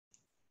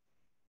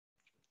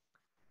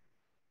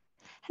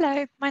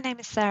Hello, my name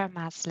is Sarah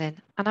Maslin,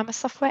 and I'm a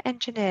software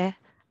engineer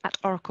at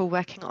Oracle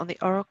working on the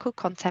Oracle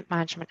Content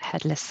Management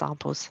Headless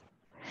samples.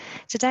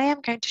 Today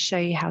I'm going to show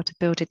you how to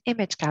build an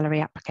image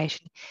gallery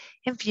application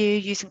in Vue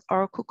using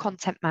Oracle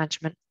Content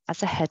Management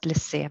as a headless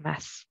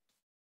CMS.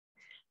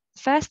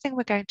 The first thing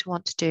we're going to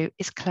want to do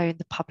is clone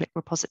the public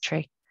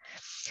repository.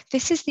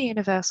 This is the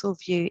universal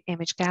Vue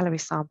image gallery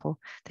sample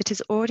that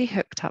is already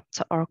hooked up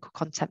to Oracle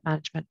Content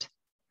Management.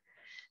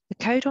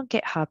 The code on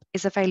GitHub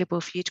is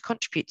available for you to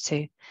contribute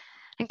to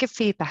and give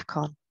feedback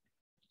on.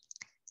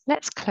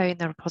 Let's clone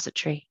the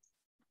repository.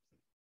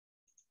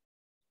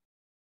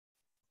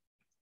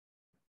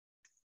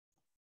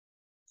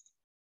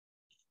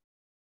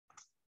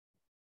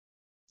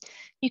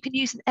 You can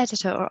use an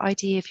editor or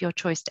IDE of your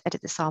choice to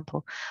edit the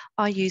sample.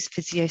 I use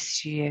Visual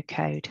Studio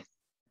Code.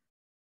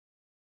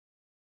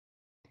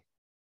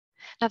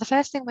 Now, the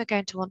first thing we're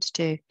going to want to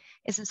do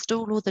is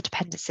install all the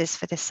dependencies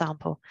for this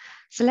sample.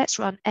 So let's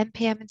run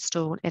npm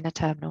install in a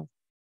terminal.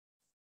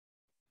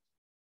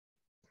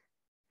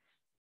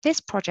 This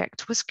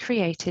project was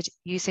created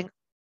using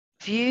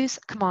Vue's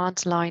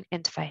command line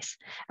interface,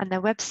 and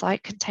their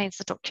website contains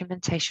the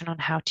documentation on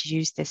how to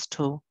use this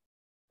tool.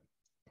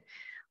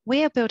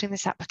 We are building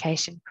this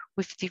application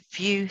with the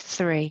Vue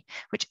 3,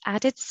 which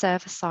added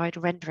server-side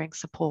rendering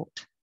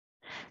support.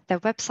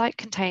 Their website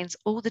contains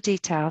all the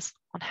details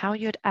on how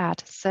you'd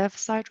add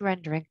server-side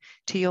rendering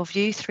to your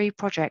Vue 3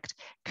 project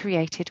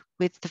created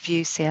with the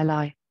Vue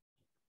CLI.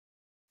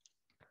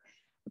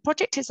 The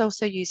project is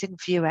also using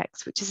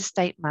Vuex, which is a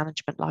state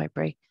management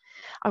library.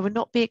 I will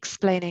not be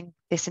explaining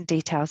this in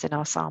details in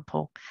our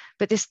sample,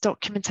 but this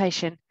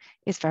documentation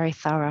is very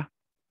thorough.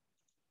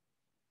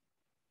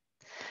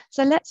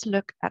 So let's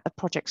look at the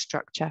project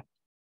structure.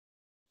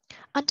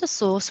 Under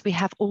source, we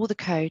have all the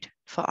code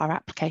for our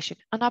application,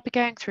 and I'll be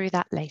going through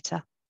that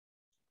later.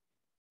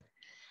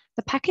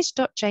 The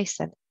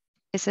package.json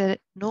is a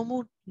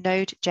normal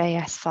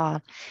Node.js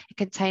file. It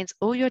contains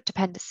all your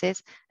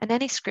dependencies and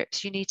any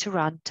scripts you need to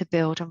run to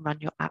build and run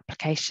your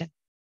application.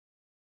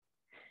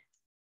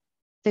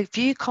 The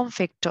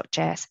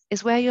vueconfig.js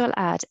is where you'll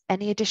add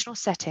any additional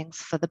settings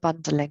for the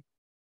bundling.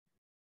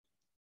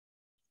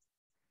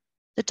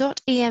 The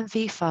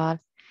 .env file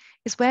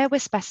is where we're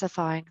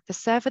specifying the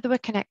server that we're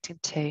connecting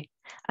to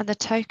and the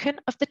token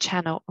of the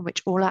channel on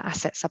which all our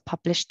assets are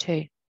published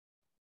to.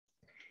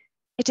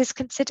 It is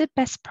considered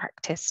best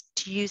practice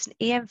to use an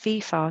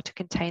env file to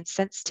contain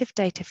sensitive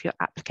data for your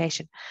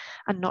application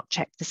and not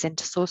check this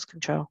into source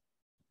control.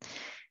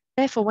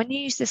 Therefore, when you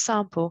use this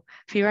sample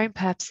for your own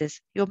purposes,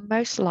 you'll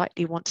most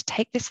likely want to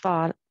take this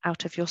file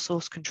out of your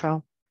source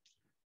control.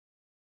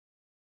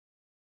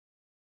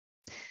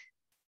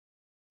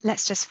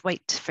 Let's just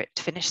wait for it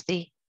to finish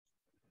the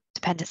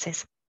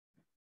dependencies.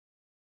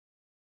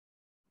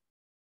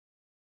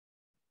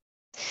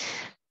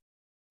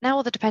 Now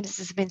all the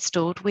dependencies have been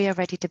installed, we are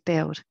ready to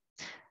build.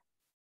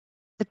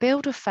 The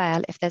build will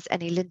fail if there's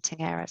any linting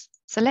errors.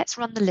 So let's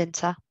run the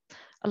linter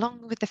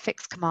along with the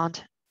fix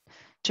command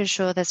to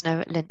ensure there's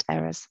no lint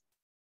errors.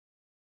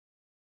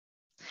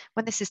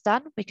 When this is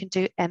done, we can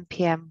do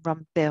npm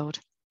run build.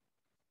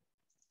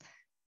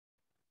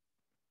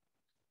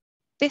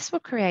 This will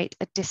create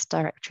a dist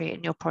directory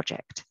in your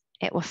project.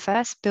 It will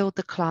first build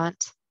the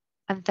client,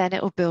 and then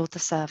it will build the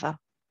server.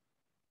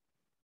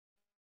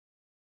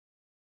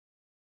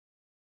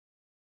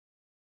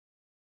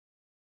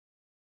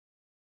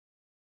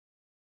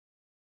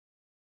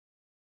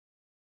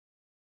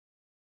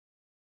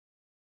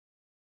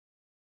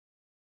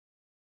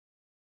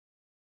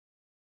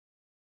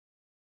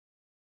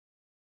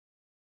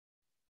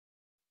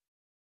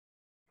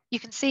 You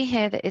can see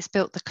here that it's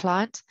built the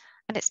client,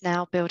 and it's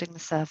now building the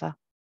server.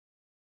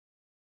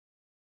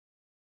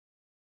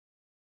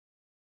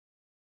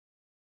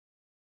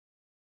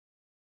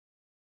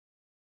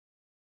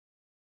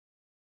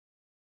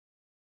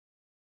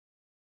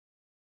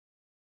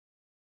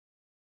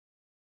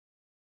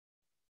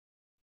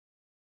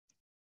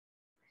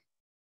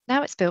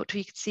 Now it's built,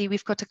 you can see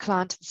we've got a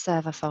client and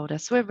server folder,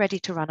 so we're ready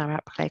to run our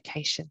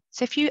application.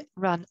 So if you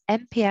run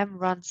npm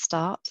run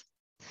start,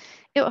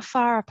 it will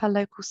fire up a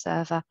local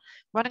server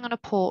running on a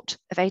port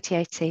of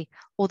 8080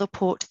 or the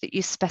port that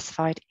you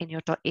specified in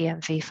your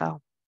 .env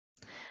file.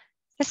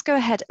 Let's go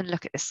ahead and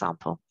look at this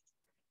sample.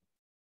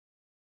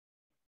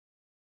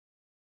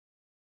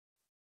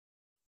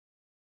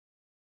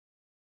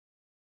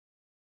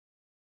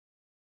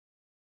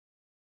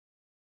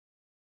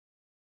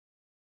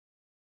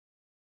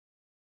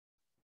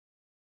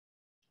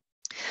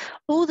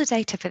 All the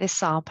data for this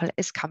sample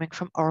is coming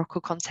from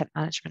Oracle Content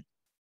Management.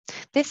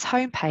 This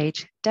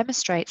homepage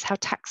demonstrates how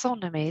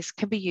taxonomies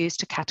can be used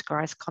to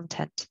categorize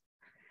content.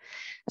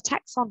 A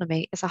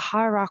taxonomy is a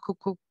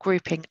hierarchical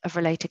grouping of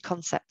related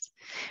concepts.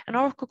 In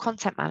Oracle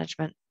Content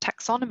Management,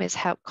 taxonomies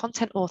help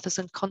content authors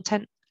and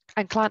client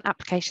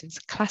applications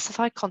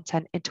classify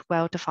content into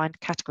well-defined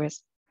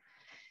categories.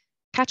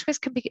 Categories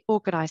can be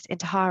organized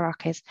into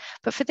hierarchies,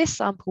 but for this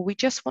sample, we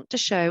just want to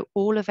show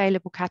all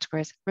available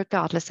categories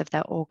regardless of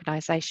their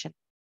organization.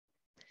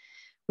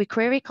 We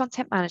query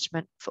content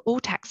management for all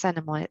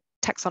taxonomies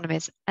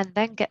taxonomies and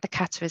then get the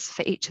categories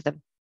for each of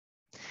them.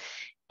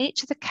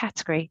 Each of the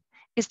category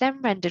is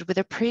then rendered with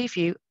a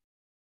preview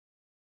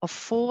of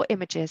 4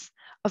 images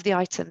of the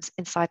items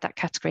inside that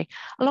category,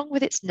 along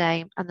with its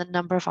name and the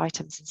number of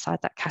items inside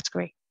that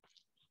category.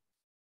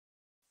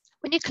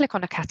 When you click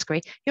on a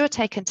category, you're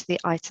taken to the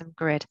item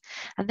grid,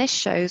 and this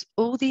shows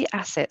all the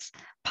assets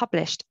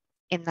published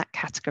in that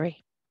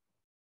category.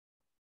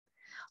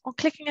 On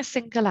clicking a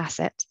single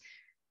asset,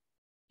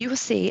 you will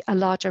see a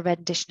larger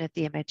rendition of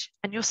the image,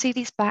 and you'll see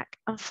these back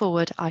and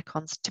forward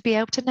icons to be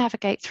able to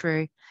navigate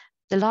through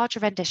the larger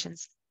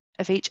renditions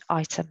of each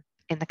item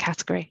in the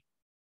category.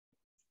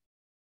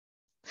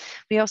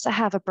 We also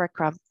have a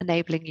breadcrumb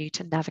enabling you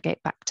to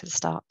navigate back to the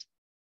start.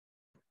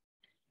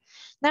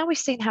 Now we've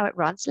seen how it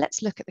runs,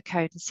 let's look at the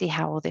code and see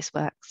how all this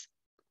works.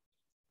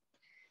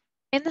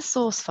 In the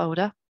source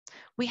folder,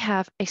 we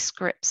have a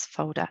scripts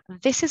folder,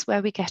 and this is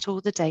where we get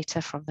all the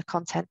data from the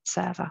content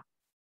server.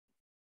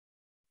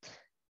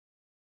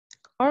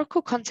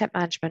 Oracle Content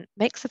Management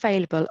makes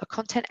available a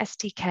content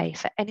SDK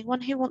for anyone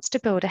who wants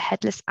to build a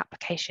headless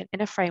application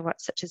in a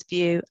framework such as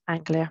Vue,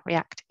 Angular,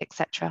 React,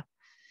 etc.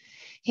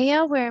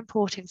 Here we're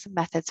importing some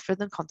methods from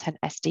the content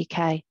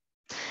SDK.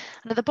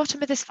 And at the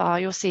bottom of this file,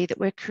 you'll see that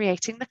we're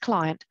creating the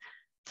client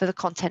for the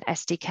content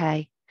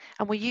SDK,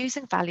 and we're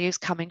using values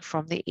coming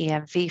from the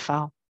env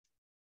file.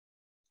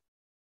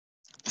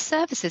 The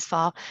services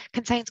file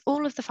contains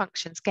all of the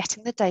functions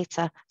getting the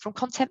data from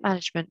content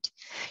management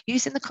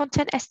using the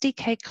content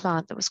SDK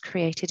client that was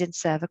created in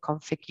server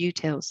config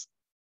utils.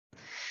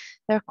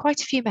 There are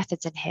quite a few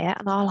methods in here,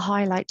 and I'll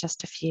highlight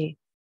just a few.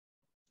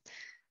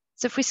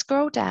 So if we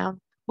scroll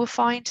down, we'll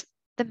find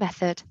the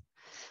method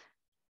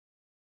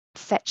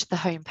fetch the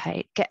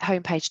homepage, get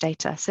homepage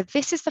data. So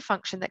this is the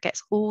function that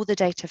gets all the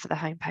data for the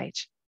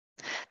homepage.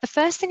 The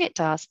first thing it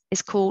does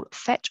is call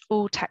fetch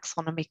all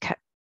taxonomy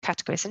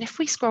categories. And if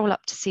we scroll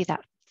up to see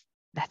that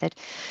method,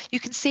 you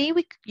can see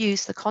we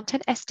use the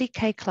content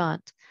SDK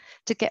client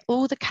to get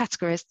all the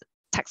categories,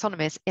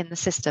 taxonomies in the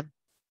system.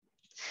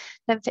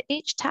 Then for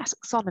each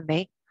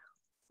taxonomy,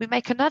 we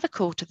make another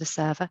call to the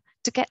server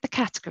to get the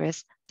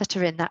categories that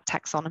are in that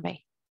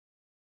taxonomy.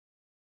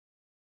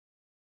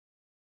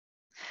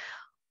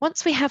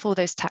 Once we have all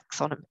those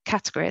taxonomy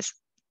categories,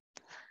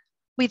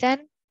 we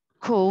then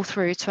call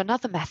through to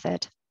another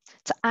method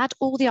to add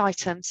all the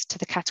items to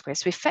the categories.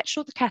 So we fetch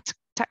all the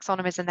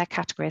taxonomies and their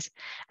categories,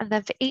 and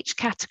then for each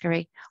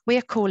category, we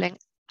are calling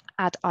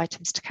add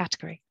items to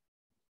category.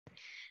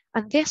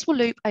 And this will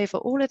loop over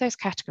all of those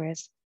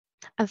categories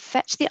and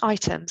fetch the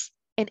items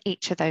in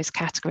each of those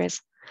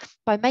categories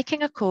by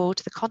making a call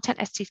to the content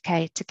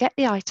SDK to get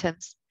the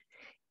items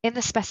in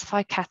the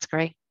specified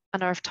category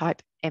and are of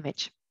type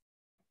image.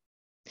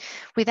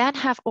 We then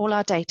have all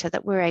our data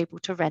that we're able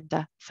to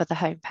render for the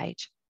home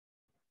page.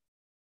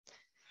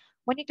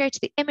 When you go to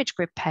the image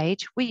grid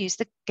page, we use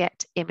the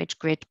get image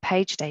grid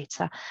page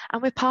data,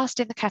 and we're passed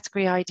in the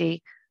category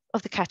ID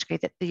of the category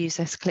that the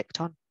user has clicked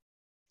on.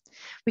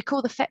 We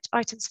call the fetch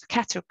items for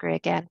category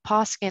again,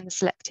 passing in the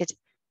selected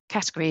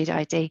category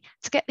ID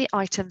to get the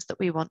items that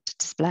we want to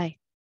display.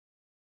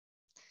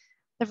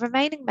 The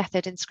remaining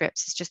method in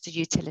scripts is just a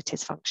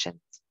utilities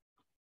function.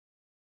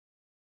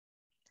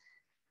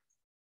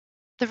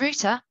 The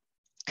router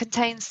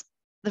contains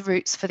the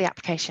routes for the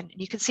application. And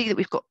you can see that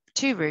we've got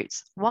 2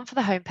 routes, one for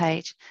the home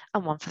page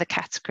and one for the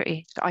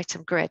category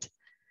item grid.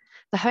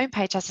 The home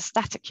page has a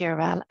static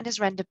URL and is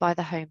rendered by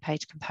the home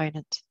page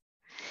component.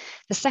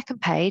 The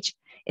second page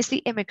is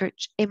the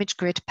image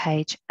grid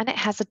page, and it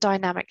has a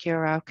dynamic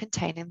URL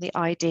containing the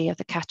ID of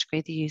the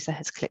category the user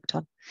has clicked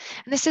on.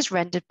 And this is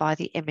rendered by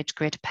the image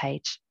grid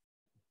page.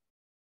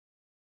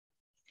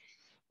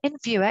 In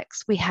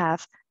Vuex, we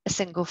have a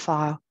single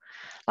file.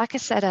 Like I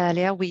said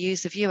earlier, we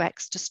use the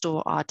Vuex to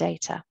store our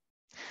data.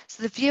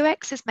 So the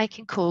Vuex is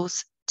making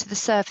calls to the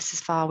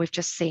services file we've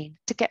just seen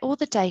to get all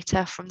the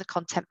data from the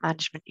content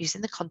management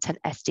using the content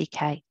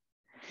SDK.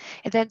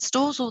 It then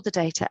stores all the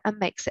data and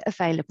makes it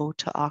available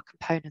to our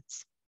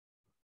components.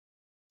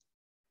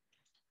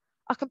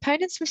 Our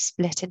components we've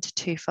split into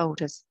 2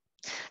 folders.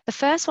 The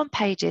first one,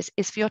 pages,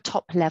 is for your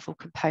top level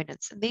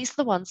components, and these are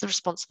the ones that are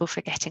responsible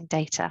for getting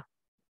data.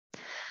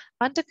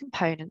 Under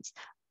components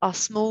are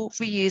small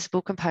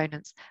reusable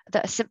components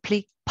that are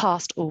simply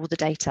passed all the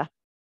data.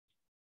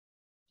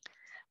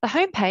 The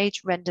home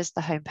page renders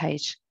the home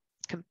page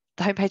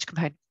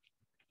component.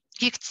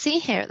 You can see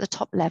here at the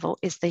top level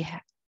is the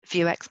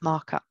Vuex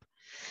markup.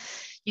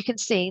 You can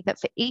see that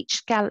for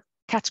each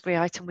category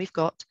item we've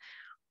got,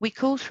 we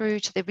call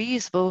through to the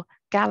reusable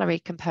gallery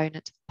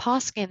component,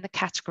 passing in the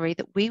category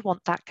that we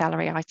want that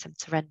gallery item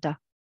to render.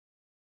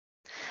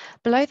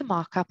 Below the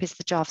markup is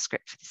the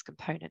JavaScript for this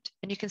component,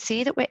 and you can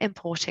see that we're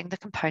importing the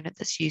component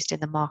that's used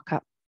in the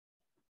markup.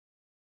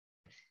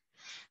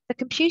 The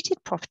computed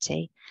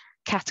property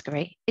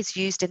category is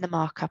used in the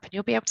markup, and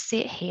you'll be able to see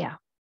it here.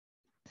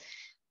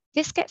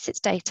 This gets its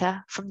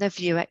data from the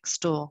Vuex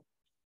store.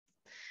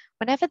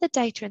 Whenever the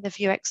data in the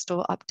Vuex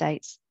store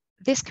updates,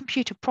 this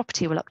computed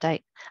property will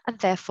update, and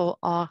therefore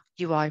our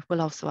UI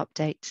will also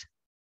update.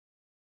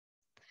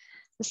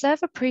 The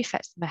server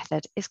prefetch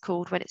method is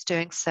called when it's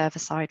doing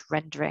server-side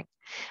rendering,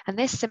 and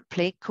this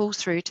simply calls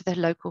through to the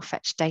local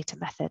fetch data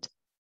method.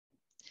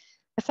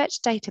 The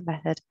fetch data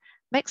method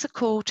makes a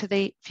call to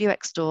the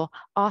Vuex store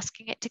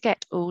asking it to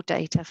get all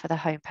data for the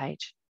home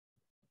page.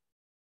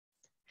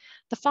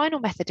 The final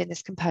method in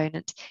this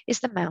component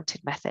is the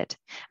mounted method,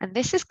 and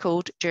this is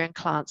called during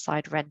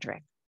client-side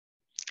rendering.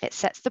 It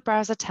sets the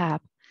browser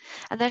tab,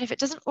 and then if it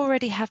doesn't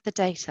already have the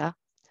data,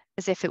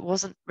 as if it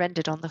wasn't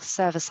rendered on the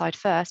server side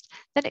first,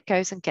 then it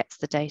goes and gets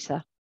the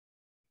data.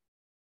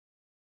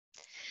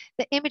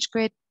 The image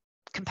grid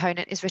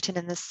component is written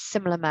in a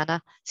similar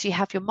manner. So you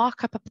have your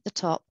markup up at the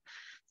top,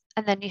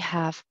 and then you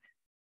have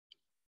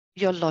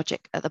your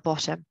logic at the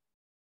bottom.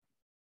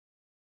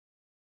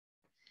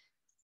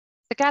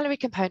 The gallery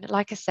component,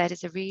 like I said,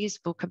 is a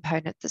reusable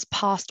component that's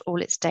passed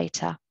all its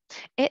data.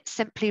 It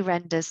simply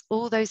renders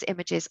all those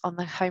images on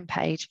the home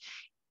page.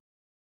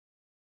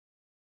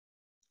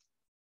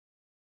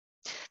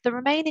 The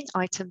remaining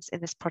items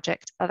in this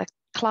project are the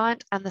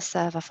client and the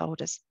server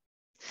folders.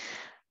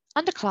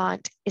 Under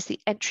client is the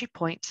entry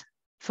point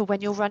for when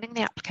you're running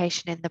the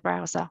application in the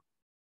browser.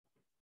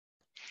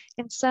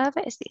 In server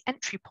is the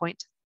entry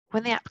point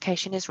when the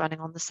application is running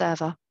on the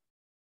server.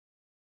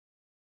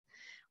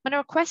 When a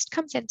request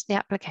comes into the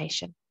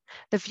application,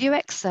 the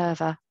Vuex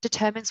server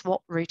determines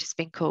what route is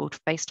being called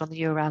based on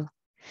the URL.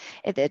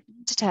 It then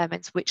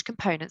determines which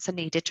components are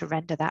needed to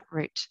render that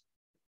route.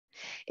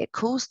 It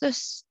calls the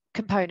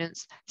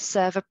component's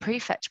server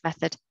prefetch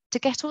method to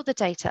get all the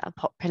data and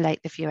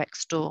populate the Vuex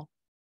store.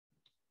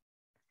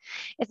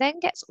 It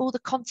then gets all the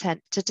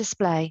content to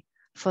display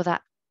for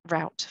that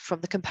route from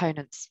the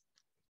components.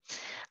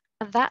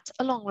 And that,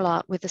 along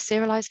with the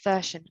serialized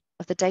version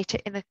of the data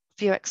in the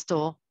Vuex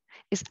store,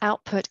 is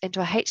output into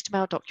a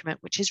HTML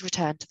document which is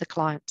returned to the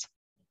client.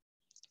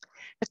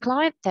 The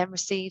client then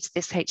receives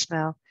this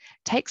HTML,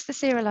 takes the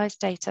serialized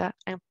data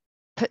and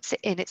puts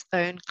it in its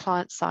own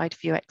client-side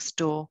Vuex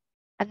store,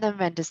 and then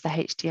renders the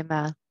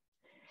HTML.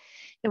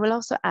 It will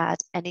also add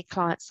any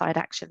client-side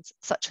actions,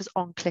 such as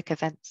on-click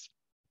events.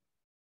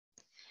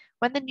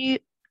 When the new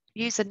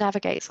user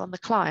navigates on the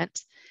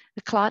client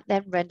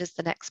then renders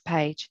the next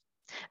page.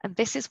 And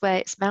this is where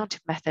its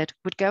mounted method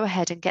would go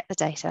ahead and get the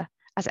data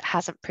as it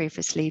hasn't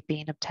previously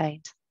been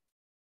obtained.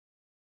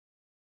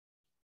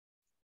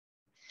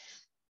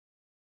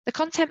 The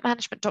content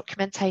management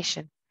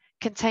documentation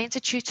contains a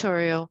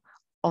tutorial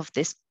of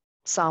this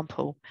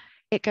sample.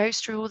 It goes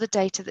through all the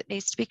data that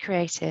needs to be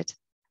created,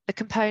 the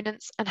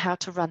components, and how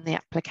to run the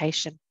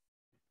application.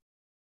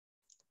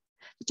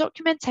 The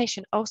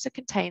documentation also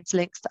contains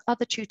links to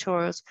other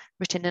tutorials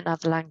written in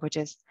other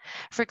languages.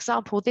 For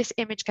example, this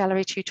image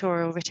gallery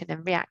tutorial written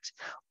in React,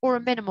 or a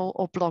minimal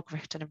or blog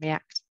written in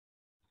React.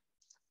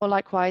 Or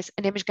likewise,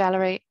 an image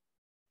gallery,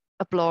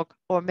 a blog,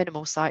 or a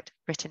minimal site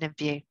written in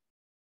Vue.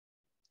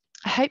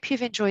 I hope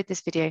you've enjoyed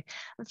this video,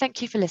 and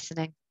thank you for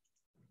listening.